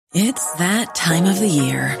It's that time of the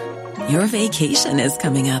year. Your vacation is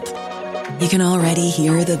coming up. You can already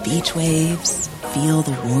hear the beach waves, feel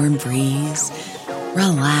the warm breeze,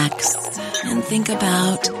 relax, and think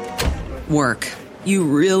about work. You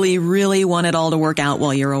really, really want it all to work out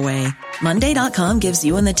while you're away. Monday.com gives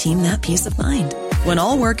you and the team that peace of mind. When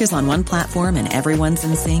all work is on one platform and everyone's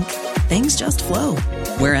in sync, things just flow.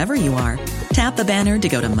 Wherever you are, tap the banner to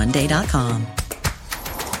go to Monday.com.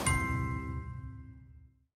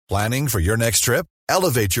 Planning for your next trip?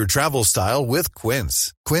 Elevate your travel style with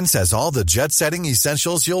Quince. Quince has all the jet-setting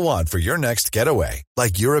essentials you'll want for your next getaway,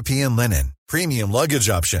 like European linen, premium luggage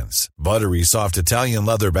options, buttery soft Italian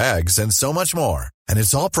leather bags, and so much more. And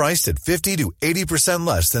it's all priced at 50 to 80%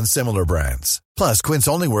 less than similar brands. Plus, Quince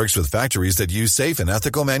only works with factories that use safe and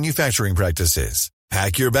ethical manufacturing practices.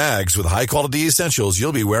 Pack your bags with high-quality essentials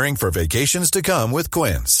you'll be wearing for vacations to come with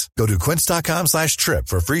Quince. Go to quince.com/trip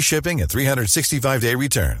for free shipping and 365-day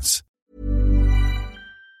returns.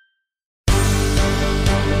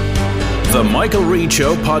 The Michael Reid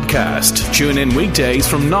Show podcast. Tune in weekdays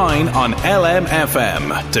from 9 on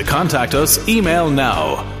LMFM. To contact us, email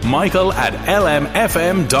now,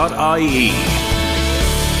 michael@lmfm.ie.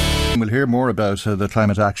 We'll hear more about the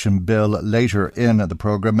Climate Action Bill later in the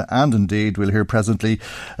programme, and indeed we'll hear presently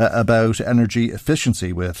about energy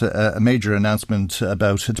efficiency with a major announcement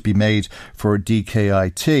about it to be made for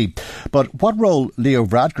DKIT. But what role Leo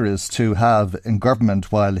Varadkar is to have in government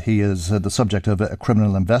while he is the subject of a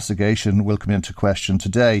criminal investigation will come into question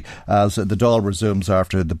today as the Dáil resumes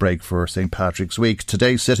after the break for St Patrick's Week.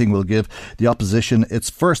 Today's sitting will give the opposition its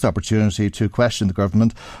first opportunity to question the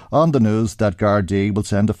government on the news that Gardaí will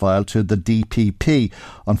send a file to the DPP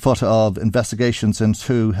on foot of investigations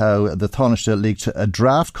into how the Taoiseach leaked a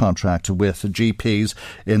draft contract with GPs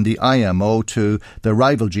in the IMO to the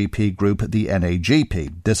rival GP group, the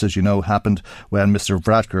NAGP. This, as you know, happened when Mr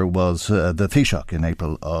Varadkar was the Taoiseach in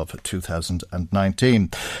April of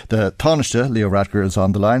 2019. The Taoiseach, Leo Varadkar, is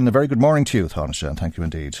on the line. A very good morning to you, Taoiseach, and thank you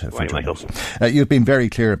indeed for joining us. You've been very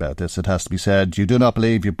clear about this, it has to be said. You do not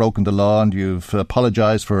believe you've broken the law, and you've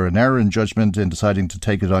apologised for an error in judgment in deciding to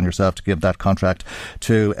take it on yourself to give that contract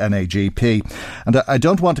to NAGP. And I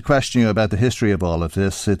don't want to question you about the history of all of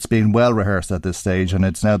this. It's been well rehearsed at this stage, and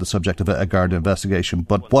it's now the subject of a Garda investigation.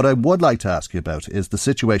 But what I would like to ask you about is the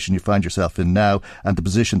situation you find yourself in now and the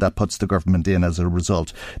position that puts the government in as a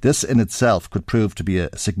result. This in itself could prove to be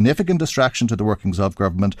a significant distraction to the workings of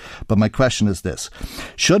government. But my question is this: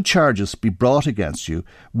 should charges be brought against you,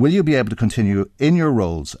 will you be able to continue in your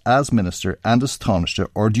roles as Minister and as Taoiseach,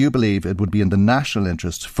 or do you believe it would be in the national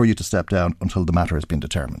interest for you to step down until the matter has been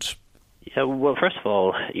determined? Yeah, well, first of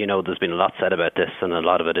all, there's been a lot said about this, and a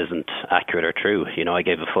lot of it isn't accurate or true. I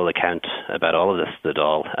gave a full account about all of this to the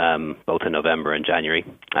Dáil, both in November and January,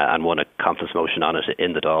 and won a conference motion on it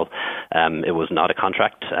in the Dáil. It was not a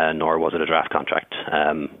contract, nor was it a draft contract.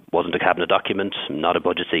 Wasn't a cabinet document, not a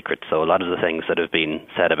budget secret. So a lot of the things that have been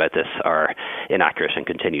said about this are inaccurate and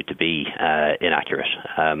continue to be inaccurate.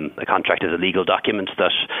 A contract is a legal document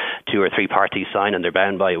that 2 or 3 parties sign and they're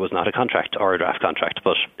bound by. It was not a contract or a draft contract.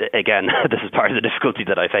 But again, this is part of the difficulty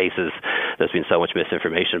that I face, is there's been so much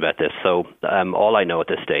misinformation about this. So all I know at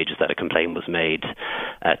this stage is that a complaint was made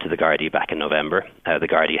to the Gardaí back in November. The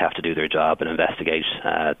Gardaí have to do their job and investigate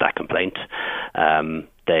that complaint.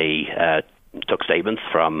 They took statements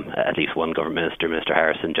from at least one government minister, Mr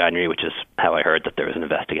Harris, in January, which is how I heard that there was an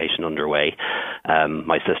investigation underway.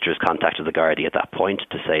 My sisters contacted the Gardaí at that point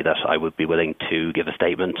to say that I would be willing to give a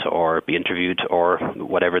statement or be interviewed or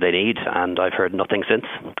whatever they need, and I've heard nothing since.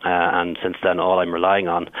 And since then, all I'm relying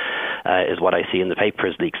on is what I see in the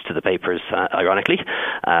papers, leaks to the papers, ironically,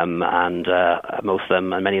 and most of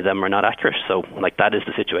them and many of them are not accurate. So, that is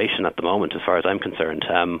the situation at the moment, as far as I'm concerned.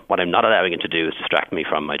 What I'm not allowing it to do is distract me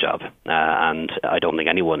from my job. And I don't think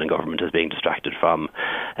anyone in government is being distracted from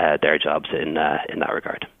their jobs in that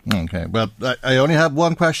regard. Okay. Well, I only have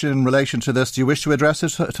one question in relation to this. Do you wish to address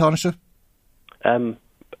it, Taoiseach?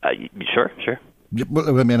 Sure.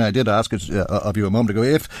 Well, I did ask it of you a moment ago.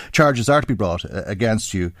 If charges are to be brought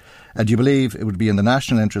against you, do you believe it would be in the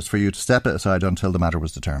national interest for you to step aside until the matter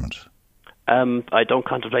was determined? I don't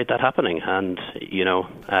contemplate that happening. And,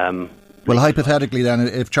 well, hypothetically then,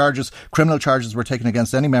 if criminal charges were taken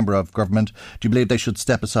against any member of government, do you believe they should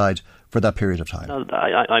step aside for that period of time?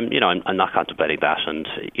 I'm not contemplating that, and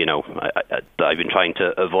I've been trying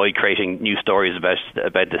to avoid creating new stories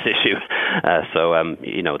about this issue. So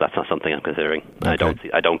that's not something I'm considering.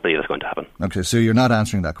 Okay. I don't believe it's going to happen. Okay, so you're not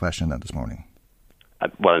answering that question then this morning.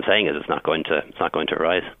 What I'm saying is it's not going to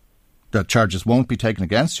arise. That charges won't be taken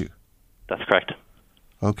against you. That's correct.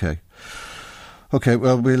 Okay. OK,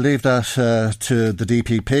 well, we'll leave that to the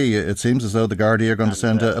DPP. It seems as though the Gardaí are going to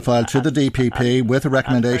send a file to the DPP with a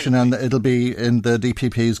recommendation, and it'll be in the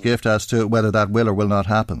DPP's gift as to whether that will or will not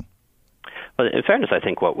happen. Well, in fairness, I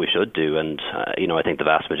think what we should do, and I think the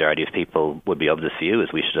vast majority of people would be of this view, is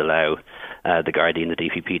we should allow the Gardaí and the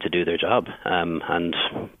DPP to do their job, and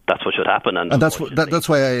that's what should happen. And that's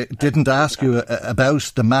why I didn't ask you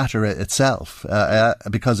about the matter itself,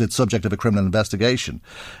 because it's subject of a criminal investigation.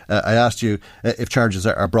 I asked you if charges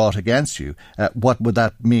are brought against you, what would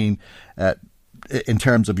that mean in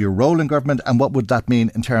terms of your role in government, and what would that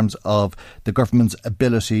mean in terms of the government's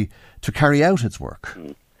ability to carry out its work?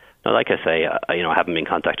 No, like I say, I haven't been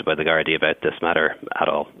contacted by the Gardaí about this matter at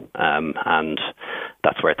all, and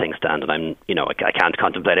that's where things stand. And I can't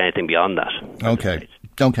contemplate anything beyond that.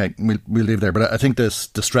 Okay, we'll leave there. But I think this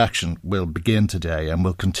distraction will begin today and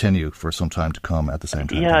will continue for some time to come at the same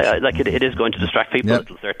time. Yeah, it is going to distract people. Yep.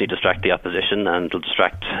 It'll certainly distract the opposition, and it'll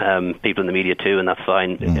distract people in the media too, and that's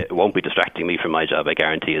fine. It won't be distracting me from my job, I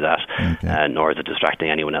guarantee you that. Okay. Nor is it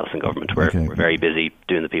distracting anyone else in government. We're very busy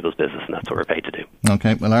doing the people's business, and that's what we're paid to do.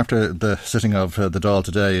 Okay, well, after the sitting of the Dáil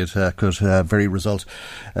today, it could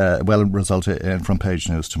well result in front page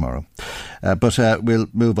news tomorrow. But we'll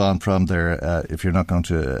move on from there if you're not going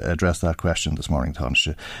to address that question this morning,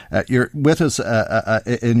 Taoiseach. You're with us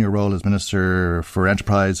in your role as Minister for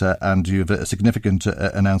Enterprise, and you have a significant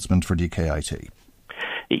announcement for DKIT.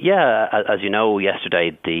 Yeah, as you know,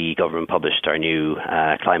 yesterday the government published our new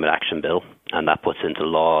Climate Action Bill, and that puts into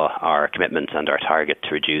law our commitment and our target to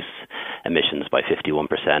reduce emissions by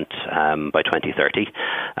 51% by 2030.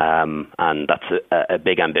 And that's a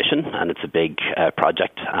big ambition, and it's a big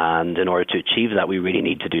project. And in order to achieve that, we really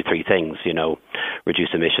need to do three things. Reduce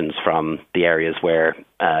emissions from the areas where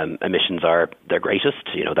emissions are their greatest.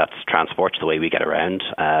 That's transport, the way we get around,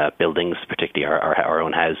 buildings, particularly our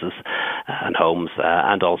own houses and homes,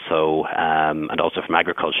 and also from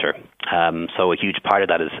agriculture. So a huge part of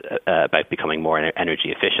that is about becoming more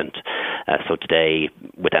energy efficient. So today,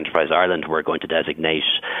 with Enterprise Ireland, we're going to designate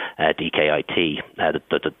DKIT,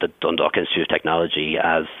 the Dundalk Institute of Technology,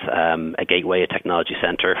 as a gateway, a technology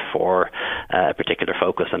centre for a particular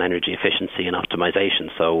focus on energy efficiency and optimisation.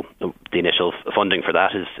 So the initial funding for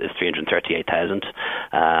that is 338,000,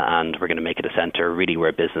 and we're going to make it a centre really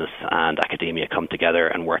where business and academia come together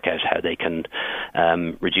and work out how they can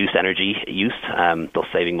reduce energy use, thus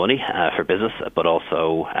saving money for business, but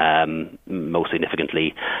also most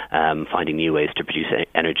significantly finding new ways to produce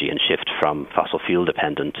energy and shift from fossil fuel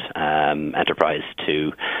dependent enterprise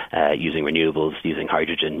to using renewables, using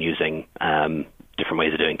hydrogen, using different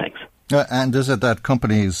ways of doing things. And is it that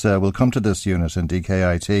companies will come to this unit in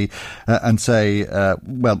DKIT and say,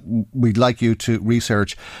 well, we'd like you to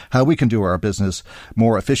research how we can do our business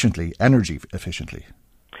more efficiently, energy efficiently?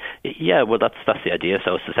 Yeah, well, that's the idea.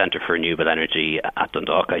 So it's the Centre for Renewable Energy at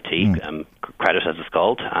Dundalk IT, Credit as it's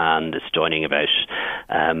called, and it's joining about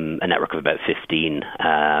a network of about 15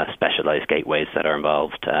 specialised gateways that are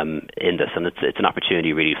involved in this, and it's an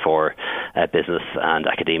opportunity really for business and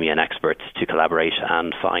academia and experts to collaborate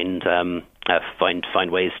and find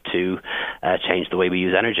ways to change the way we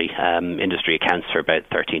use energy. Industry accounts for about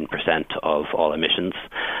 13% of all emissions,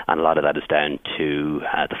 and a lot of that is down to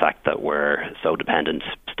the fact that we're so dependent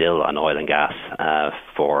still on oil and gas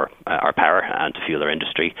for our power and to fuel our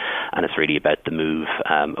industry, and it's really about the move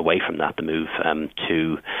away from that, the move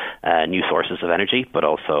to new sources of energy, but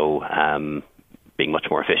also being much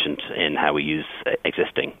more efficient in how we use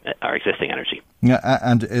our existing energy. Yeah,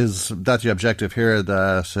 and is that the objective here,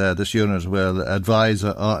 that this unit will advise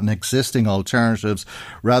on existing alternatives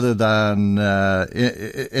rather than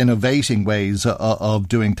innovating ways of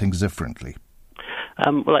doing things differently?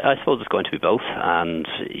 Well, I suppose it's going to be both, and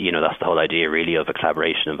that's the whole idea really of a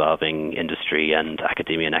collaboration involving industry and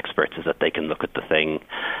academia and experts, is that they can look at the thing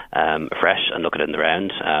afresh and look at it in the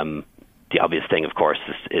round. The obvious thing, of course,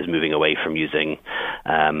 is moving away from using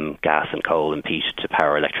gas and coal and peat to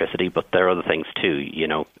power electricity, but there are other things too,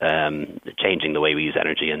 changing the way we use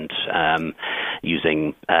energy and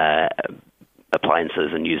using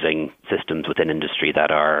appliances and using systems within industry that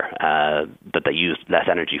are that they use less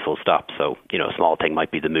energy, full stop. So, a small thing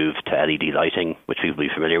might be the move to LED lighting, which people will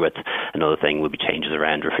be familiar with. Another thing would be changes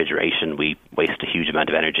around refrigeration. We waste a huge amount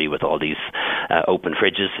of energy with all these open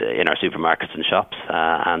fridges in our supermarkets and shops,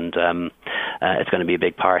 and it's going to be a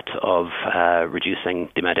big part of reducing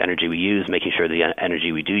the amount of energy we use, making sure the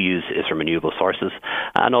energy we do use is from renewable sources,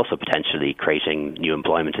 and also potentially creating new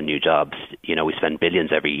employment and new jobs. we spend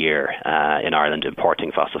billions every year in Ireland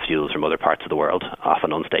importing fossil fuels from other parts of the world,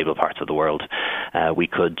 often unstable parts of the world. We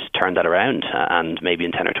could turn that around, and maybe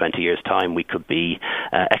in 10 or 20 years' time we could be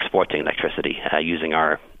exporting electricity using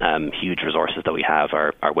our huge resources that we have,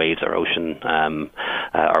 our waves, our ocean,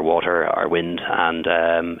 our water, our wind, and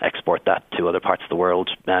export that to other parts of the world,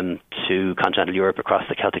 to continental Europe across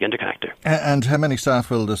the Celtic Interconnector. And how many staff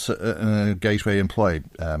will this Gateway employ,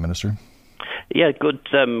 Minister? Yeah, good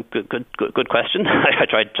question. I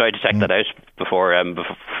tried to check that out before I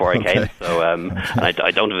came. So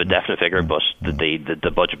I don't have a definite figure, but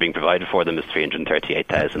the budget being provided for them is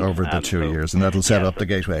 338,000 over the 2 years, and that'll set up the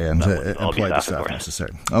Gateway and employ the staff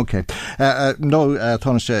necessary. Okay.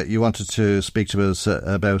 Taoiseach, you wanted to speak to us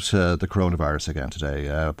about the coronavirus again today.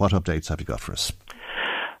 What updates have you got for us?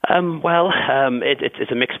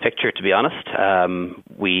 It's a mixed picture, to be honest.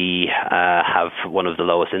 We have one of the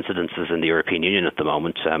lowest incidences in the European Union at the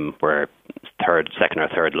moment. We're second or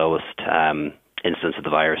third lowest incidence of the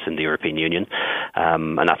virus in the European Union,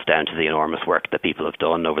 and that's down to the enormous work that people have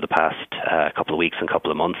done over the past couple of weeks and couple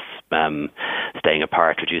of months, staying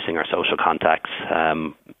apart, reducing our social contacts,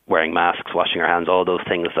 wearing masks, washing our hands, all those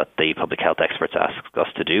things that the public health experts ask us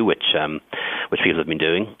to do, which people have been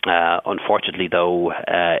doing. Unfortunately, though,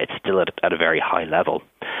 it's still at a very high level,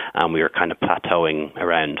 and we are kind of plateauing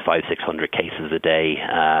around 500-600 cases a day,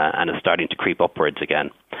 and it's starting to creep upwards again.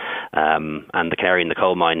 And the canary in the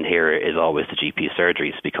coal mine here is always the GP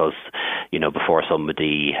surgeries, because before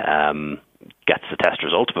somebody gets the test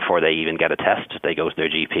result, before they even get a test, they go to their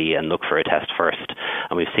GP and look for a test first.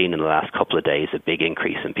 And we've seen in the last couple of days a big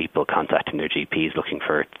increase in people contacting their GPs looking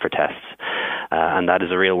for tests. And that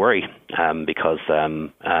is a real worry, because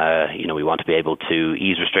we want to be able to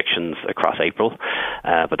ease restrictions across April,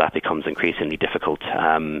 but that becomes increasingly difficult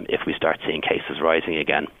if we start seeing cases rising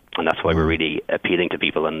again. And that's why we're really appealing to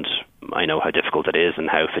people, and I know how difficult it is and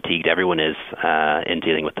how fatigued everyone is in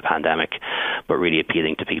dealing with the pandemic, but really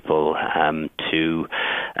appealing to people to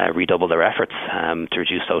redouble their efforts, to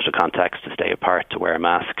reduce social contacts, to stay apart, to wear a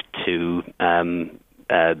mask, to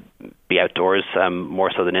be outdoors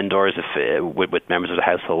more so than indoors with members of the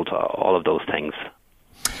household, all of those things.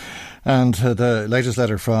 And the latest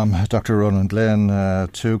letter from Dr. Ronan Lynn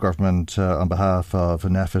to government on behalf of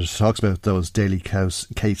NPHET talks about those daily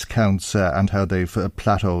case counts and how they've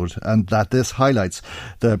plateaued, and that this highlights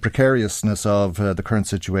the precariousness of the current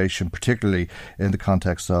situation, particularly in the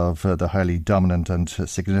context of the highly dominant and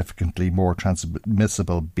significantly more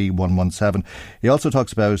transmissible B117. He also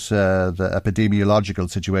talks about the epidemiological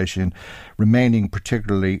situation remaining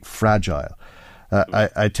particularly fragile.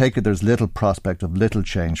 I take it there's little prospect of little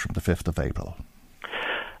change from the 5th of April.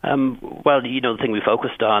 The thing we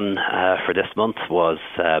focused on for this month was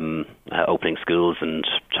opening schools and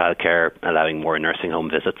childcare, allowing more nursing home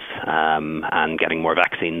visits, and getting more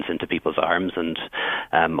vaccines into people's arms, and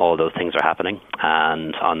all those things are happening.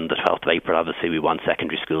 And on the 12th of April, obviously, we want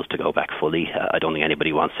secondary schools to go back fully. I don't think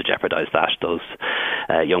anybody wants to jeopardise that. Those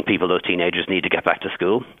young people, those teenagers need to get back to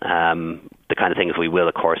school. The kind of things we will,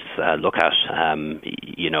 of course, look at,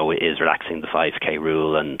 is relaxing the 5K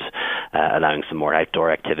rule and allowing some more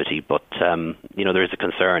outdoor activity. But, there is a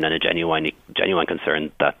concern, and a genuine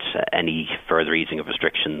concern, that any further easing of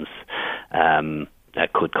restrictions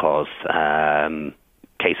could cause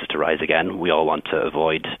cases to rise again. We all want to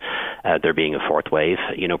avoid there being a fourth wave,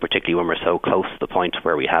 particularly when we're so close to the point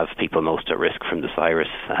where we have people most at risk from this virus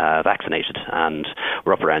vaccinated, and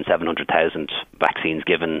we're up around 700,000 vaccines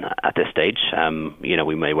given at this stage.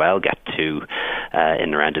 We may well get to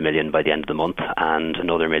in around 1 million by the end of the month, and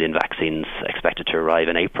another 1 million vaccines expected to arrive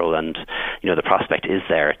in April. And the prospect is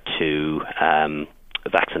there to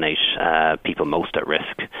vaccinate people most at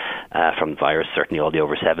risk from the virus, certainly all the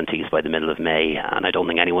over 70s, by the middle of May. And I don't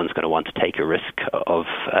think anyone's going to want to take a risk of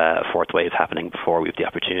a fourth wave happening before we have the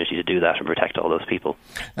opportunity to do that and protect all those people.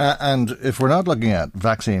 And if we're not looking at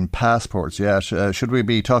vaccine passports yet, should we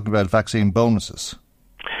be talking about vaccine bonuses?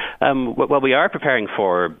 We are preparing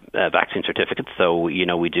for vaccine certificates. So,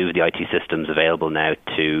 we do have the IT systems available now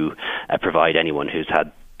to provide anyone who's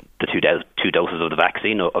had the two doses of the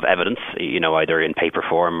vaccine of evidence, either in paper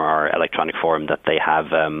form or electronic form, that they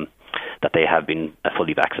have been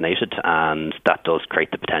fully vaccinated, and that does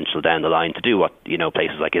create the potential down the line to do what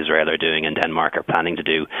places like Israel are doing and Denmark are planning to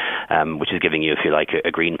do, which is giving you, if you like,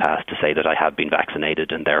 a green pass to say that I have been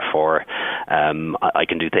vaccinated, and therefore I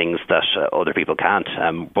can do things that other people can't.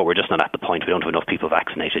 But we're just not at the point. We don't have enough people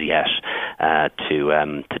vaccinated yet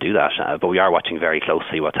to do that. But we are watching very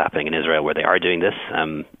closely what's happening in Israel, where they are doing this.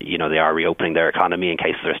 They are reopening their economy, and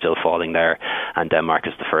cases are still falling there. And Denmark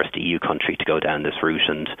is the first EU country to go down this route,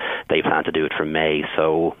 and they plan to do it from May.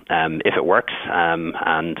 So if it works and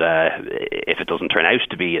if it doesn't turn out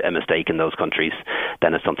to be a mistake in those countries,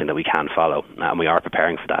 then it's something that we can follow. And we are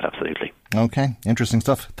preparing for that, absolutely. OK, interesting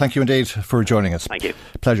stuff. Thank you indeed for joining us. Thank you.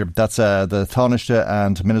 Pleasure. That's the Taoiseach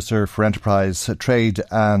and Minister for Enterprise, Trade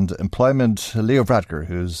and Employment, Leo Varadkar,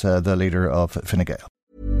 who's the leader of Fine Gael.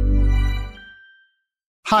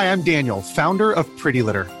 Hi, I'm Daniel, founder of Pretty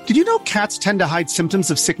Litter. Did you know cats tend to hide symptoms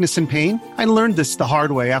of sickness and pain? I learned this the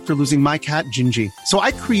hard way after losing my cat, Gingy. So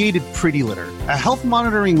I created Pretty Litter, a health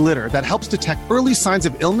monitoring litter that helps detect early signs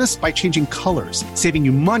of illness by changing colors, saving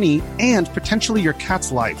you money and potentially your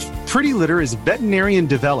cat's life. Pretty Litter is veterinarian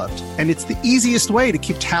developed, and it's the easiest way to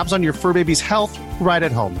keep tabs on your fur baby's health right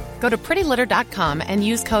at home. Go to prettylitter.com and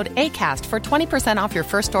use code ACAST for 20% off your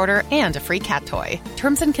first order and a free cat toy.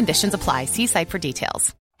 Terms and conditions apply. See site for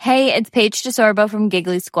details. Hey, it's Paige DeSorbo from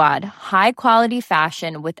Giggly Squad. High quality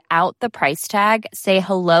fashion without the price tag. Say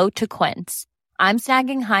hello to Quince. I'm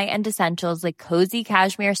snagging high-end essentials like cozy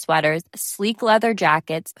cashmere sweaters, sleek leather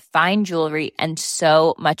jackets, fine jewelry, and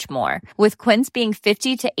so much more. With Quince being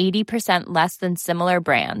 50 to 80% less than similar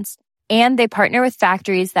brands. And they partner with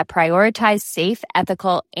factories that prioritize safe,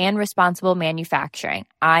 ethical, and responsible manufacturing.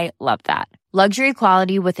 I love that. Luxury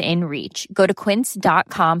quality within reach. Go to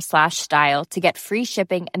quince.com/style to get free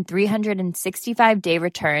shipping and 365-day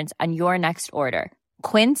returns on your next order.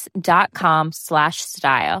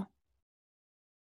 Quince.com/style.